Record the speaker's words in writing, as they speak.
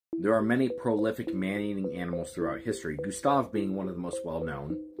There are many prolific man-eating animals throughout history, gustave being one of the most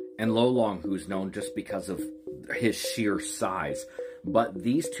well-known, and lolong, who's known just because of his sheer size. But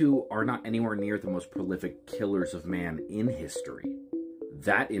these two are not anywhere near the most prolific killers of man in history.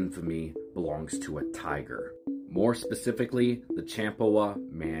 That infamy belongs to a tiger. More specifically, the Champawa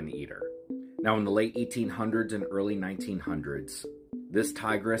man-eater. Now, in the late 1800s and early 1900s, this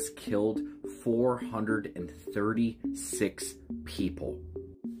tigress killed 436 people.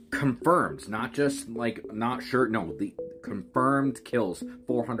 Confirmed, not just like, not sure, no, the confirmed kills,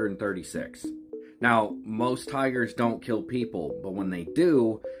 436. Now, most tigers don't kill people, but when they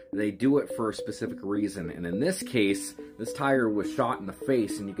do it for a specific reason. And in this case, this tiger was shot in the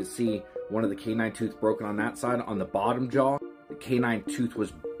face, and you can see one of the canine tooth broken on that side. On the bottom jaw, the canine tooth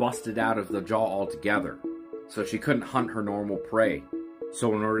was busted out of the jaw altogether. So she couldn't hunt her normal prey.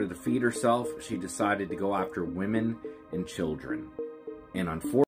 So in order to feed herself, she decided to go after women and children. And unfortunately,